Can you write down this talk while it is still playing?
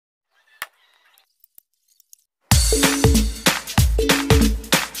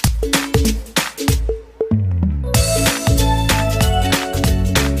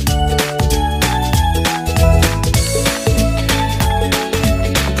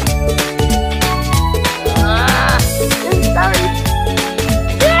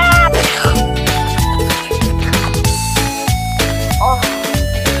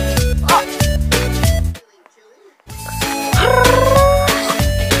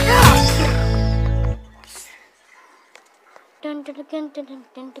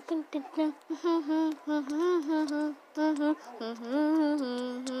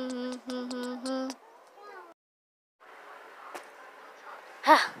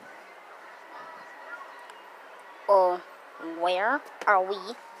Oh, where are we?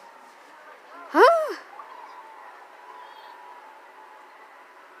 Huh?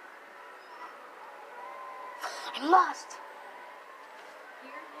 I'm lost.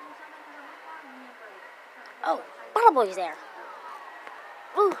 Oh, BottleBoy's there.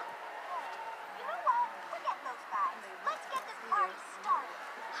 Ooh. You know what? Forget those guys. Let's get this party started.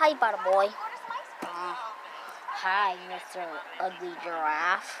 Hi, BottleBoy. Order some ice cream. Hi, Mr. Ugly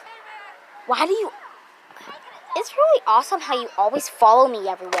Giraffe. Why do you... It's really awesome how you always follow me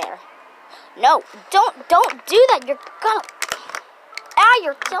everywhere. No, don't do that. You're gonna... Ah,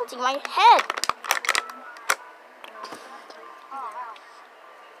 you're tilting my head.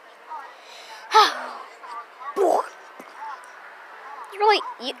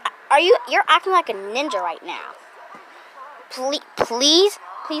 You're acting like a ninja right now. Please. Please.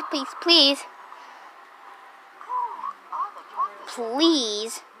 Blah,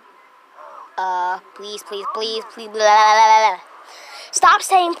 blah, blah. Stop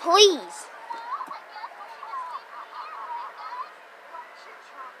saying please.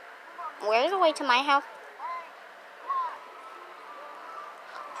 Where's the way to my house?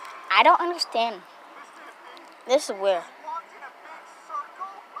 I don't understand. This is weird.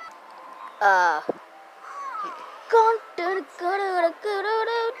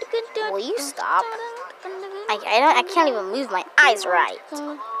 Will you stop? I can't even move my eyes right.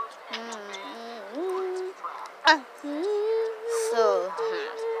 So,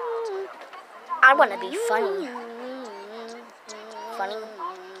 I want to be funny. Funny?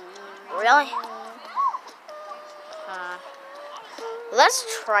 Really? Let's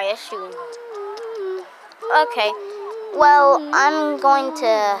try a shoe. Okay. Well, I'm going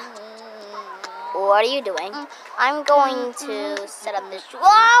to... What are you doing? I'm going to set up this shoe.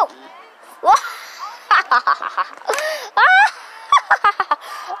 Whoa! Whoa!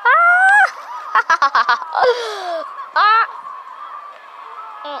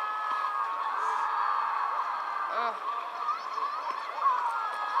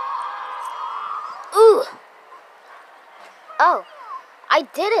 Ooh! Oh, I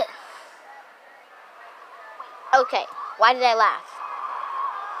did it. Okay, why did I laugh?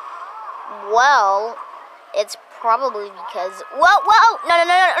 Well, it's probably because... Whoa!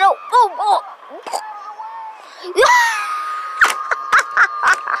 No! Whoa!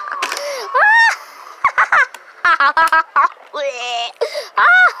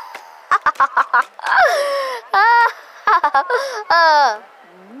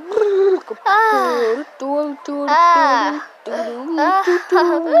 Oh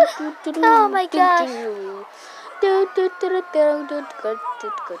my gosh.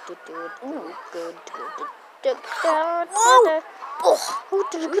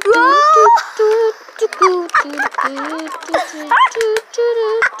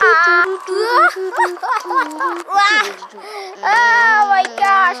 Oh my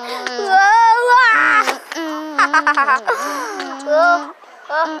gosh.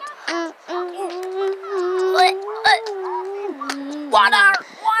 Water.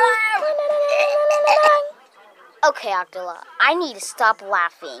 Okay, Octala, I need to stop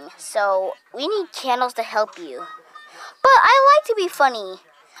laughing, so we need candles to help you. But I like to be funny.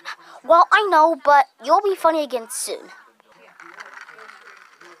 Well, I know, but you'll be funny again soon.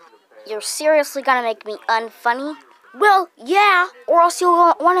 You're seriously gonna make me unfunny? Well, yeah, or else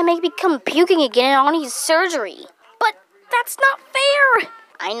you'll want to make me come puking again and I'll need surgery. But that's not fair!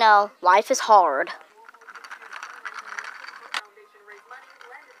 I know, life is hard.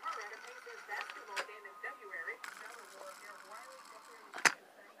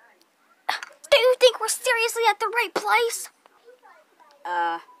 Do you think we're seriously at the right place?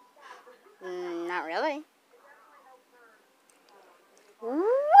 Not really. Woo!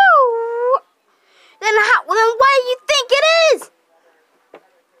 Then why do you think it is?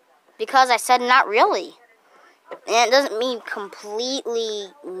 Because I said not really. And it doesn't mean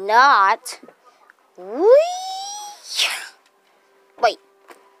completely not. Wait,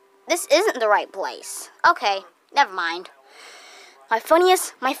 this isn't the right place. Okay, never mind. My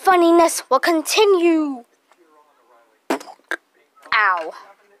funniness will continue. Ow.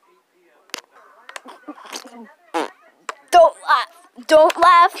 Don't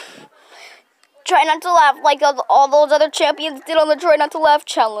laugh. Try not to laugh like all those other champions did on the Try Not to Laugh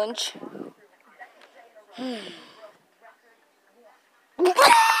challenge.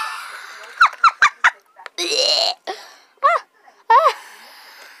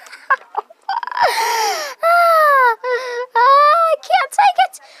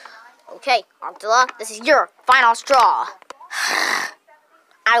 Octala, this is your final straw.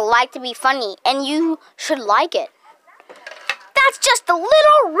 I like to be funny, and you should like it. That's just a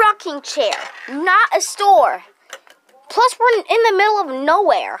little rocking chair, not a store. Plus, we're in the middle of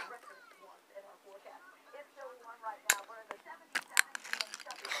nowhere.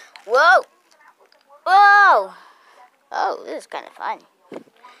 Whoa! Whoa! Oh, this is kind of fun.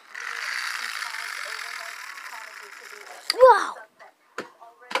 Whoa!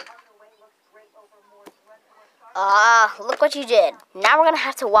 Look what you did. Now we're gonna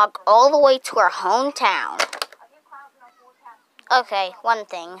have to walk all the way to our hometown. Okay, one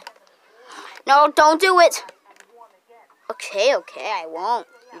thing. No, don't do it! Okay, I won't,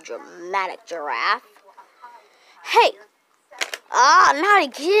 you dramatic giraffe. Hey! Not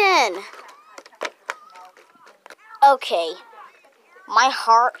again! Okay. My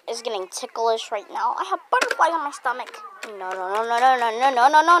heart is getting ticklish right now. I have butterflies on my stomach.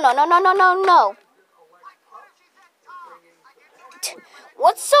 No.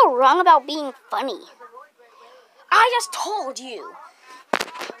 What's so wrong about being funny? I just told you.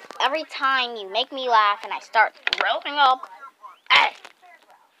 Every time you make me laugh and I start throwing up. Hey.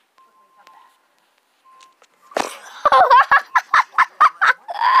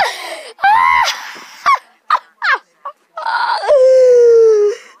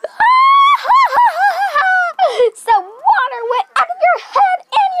 Some water went out of your head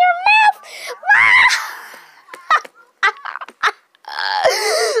and your mouth.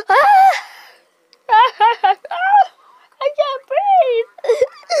 I can't breathe.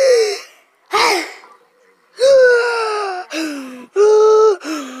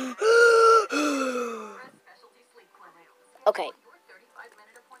 Okay.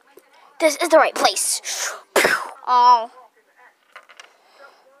 This is the right place. Oh.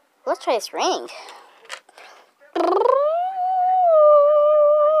 Let's try this ring.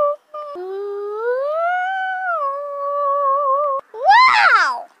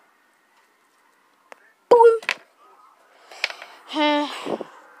 Wow! Boom.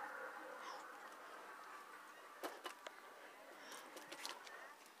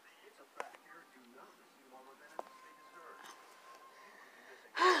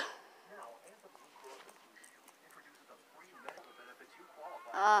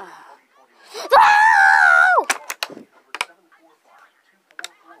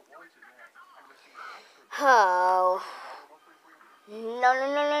 Oh.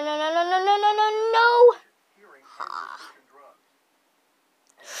 No.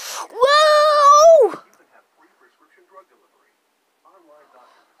 Whoa!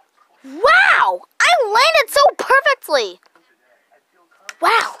 Wow! I landed so perfectly!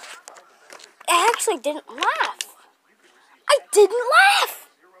 Wow! I actually didn't laugh. I didn't laugh!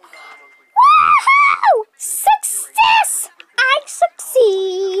 Woohoo! Success! I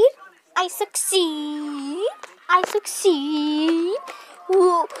succeed!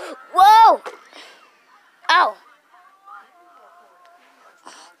 Whoa! Whoa! Oh!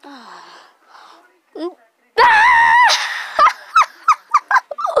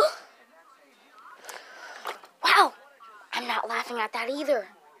 Wow! I'm not laughing at that either.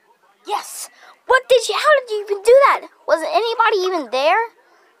 Yes! How did you even do that? Was anybody even there?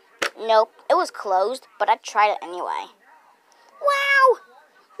 Nope, it was closed, but I tried it anyway. Wow!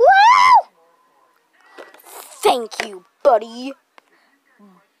 Wow! Thank you, buddy.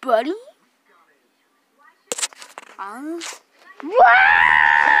 Buddy? Wow!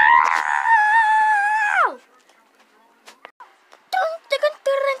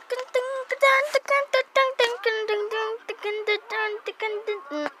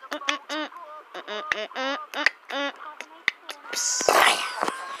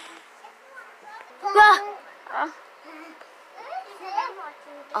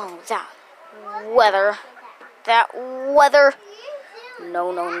 Oh, that weather.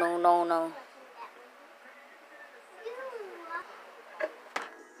 No.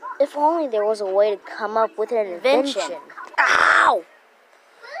 If only there was a way to come up with an invention. Ow!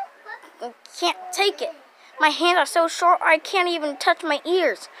 I can't take it. My hands are so short I can't even touch my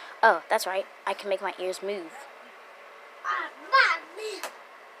ears. Oh, that's right. I can make my ears move.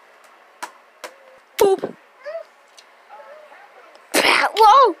 Boop.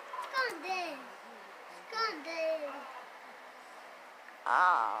 Whoa!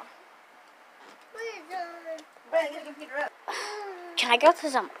 Oh. Can I go to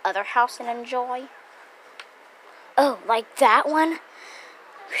some other house and enjoy? Oh, like that one?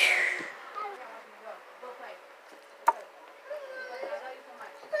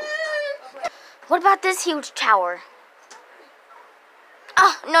 What about this huge tower?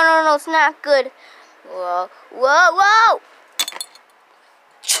 Oh, no, it's not good. Whoa.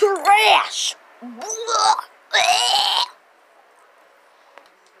 Trash! No.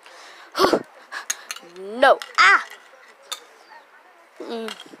 Ah.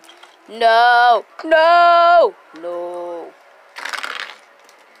 No. No. No.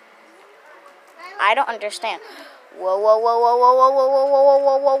 I don't understand. Whoa, whoa, whoa, whoa, whoa, whoa, whoa, whoa, whoa,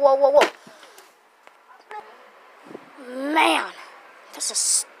 whoa, whoa, whoa, whoa, whoa. Man, this is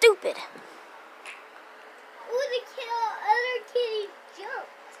stupid. Ooh, the other kitty jumped.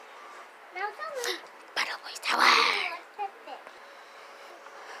 Now tell me. BottleBoy's tower.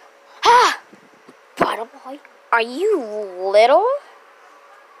 Ah, BottleBoy, are you little?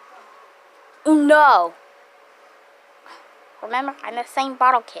 No. Remember, I'm the same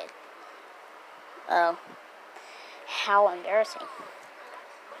bottle kid. Oh, how embarrassing.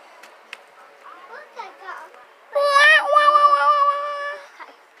 Look, I got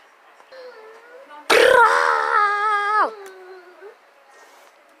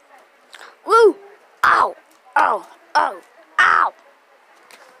Woo! Ow! Ow! Ow! Ow!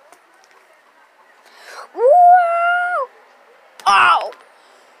 Woo! Ow!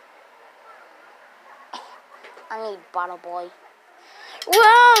 I need BottleBoy.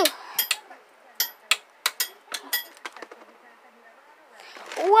 Whoa!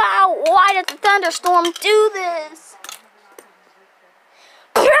 Wow! Why did the thunderstorm do this?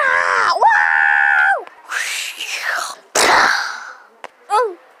 Wow!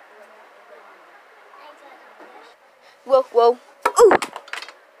 Oh! Whoa! Whoa! Ooh!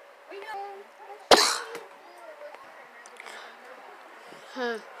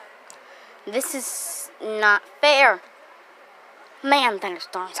 This is not fair. Man,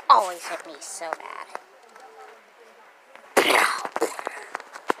 thunderstorms always hit me so bad.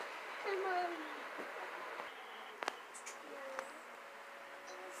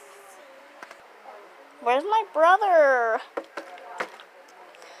 Where's my brother?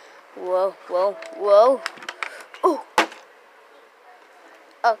 Whoa, whoa, whoa. Ooh.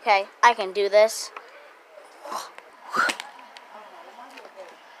 Okay, I can do this.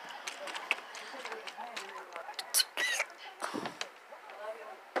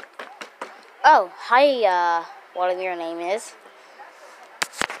 Oh, hi, whatever your name is.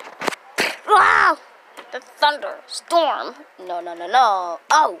 Wow! The thunderstorm. No, no, no, no.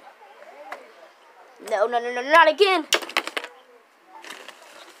 Oh! No, no, no, no, not again.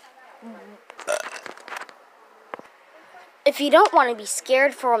 If you don't want to be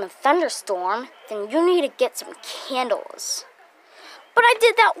scared from a thunderstorm, then you need to get some candles. But I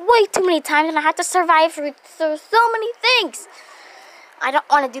did that way too many times and I had to survive through so many things. I don't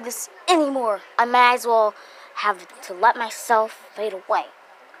want to do this anymore. I might as well have to let myself fade away.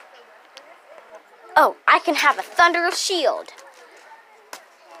 Oh, I can have a thunder shield.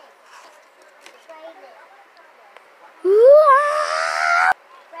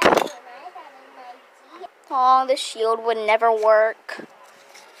 Oh, the shield would never work.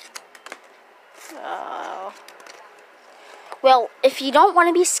 Oh. Well, if you don't want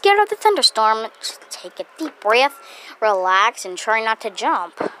to be scared of the thunderstorm, just take a deep breath, relax, and try not to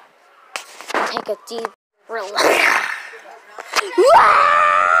jump. Take a deep relax.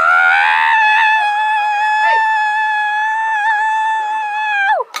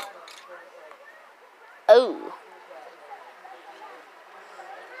 Oh.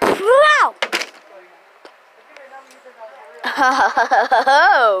 Wow.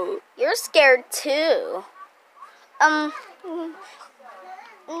 Oh, you're scared too.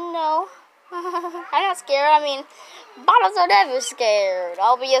 No. I'm not scared. I mean, bottles are never scared.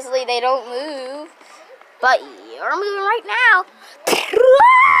 Obviously, they don't move. But you're moving right now.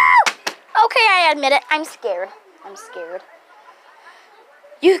 Okay, I admit it. I'm scared. I'm scared.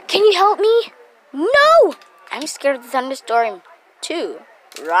 Can you help me? No! I'm scared of the thunderstorm too,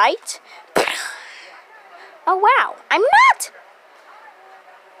 right? Oh, wow. I'm not!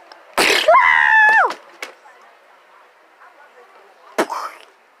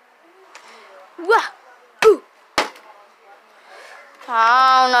 Ooh.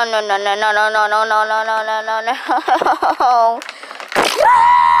 Oh, no, no, no, no, no, no, no, no, no, no, no, no, no, no.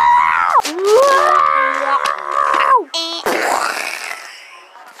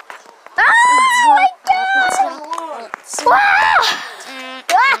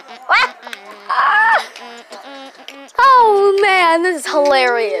 Oh, man, this is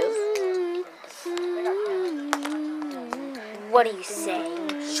hilarious. What do you say?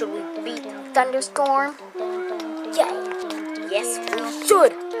 Should we beat thunderstorm? Yeah. Yes, we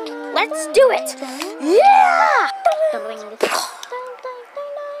should. Let's do it. Yeah!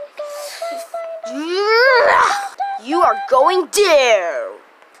 You are going down.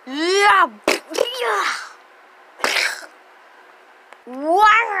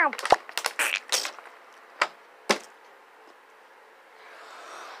 Wow!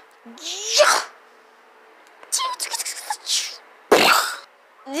 Yeah.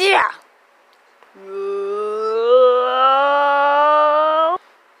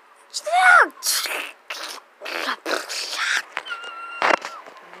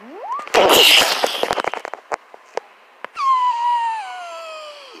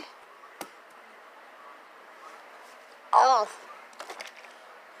 Oh.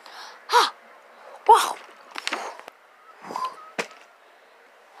 Wow.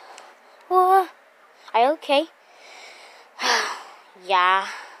 What? Are you okay? Yeah.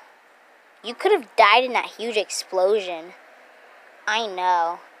 You could have died in that huge explosion. I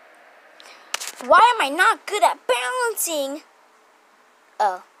know. Why am I not good at balancing?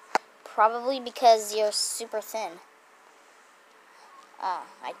 Oh, probably because you're super thin. Oh,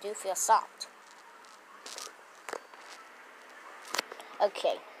 I do feel soft.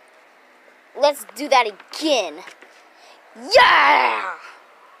 Okay. Let's do that again. Yeah!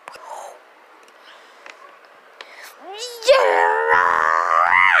 Yeah!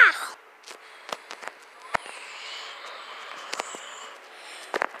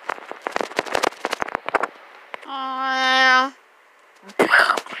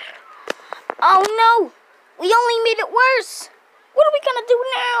 Oh no! We only made it worse! What are we gonna do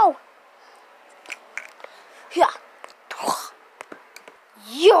now? Yeah.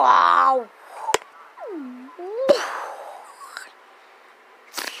 Yeah. Wow.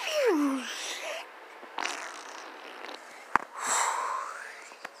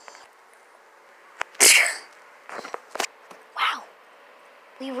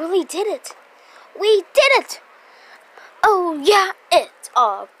 We really did it. We did it! Oh yeah, it's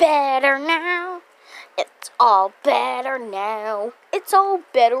all better now. It's all better now. It's all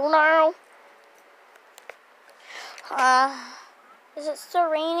better now. Is it still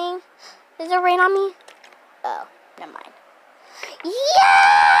raining? Is it rain on me? Oh, never mind.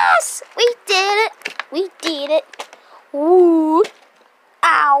 Yes! We did it! We did it! Woo!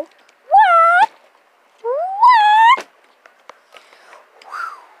 Ow! What? What?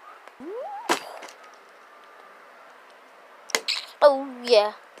 Oh,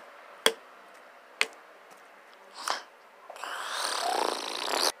 yeah.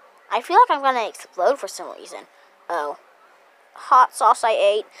 I feel like I'm gonna explode for some reason. Oh. Hot sauce I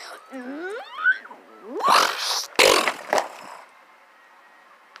ate.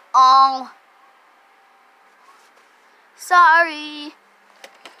 Oh. Sorry.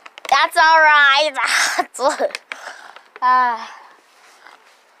 That's alright.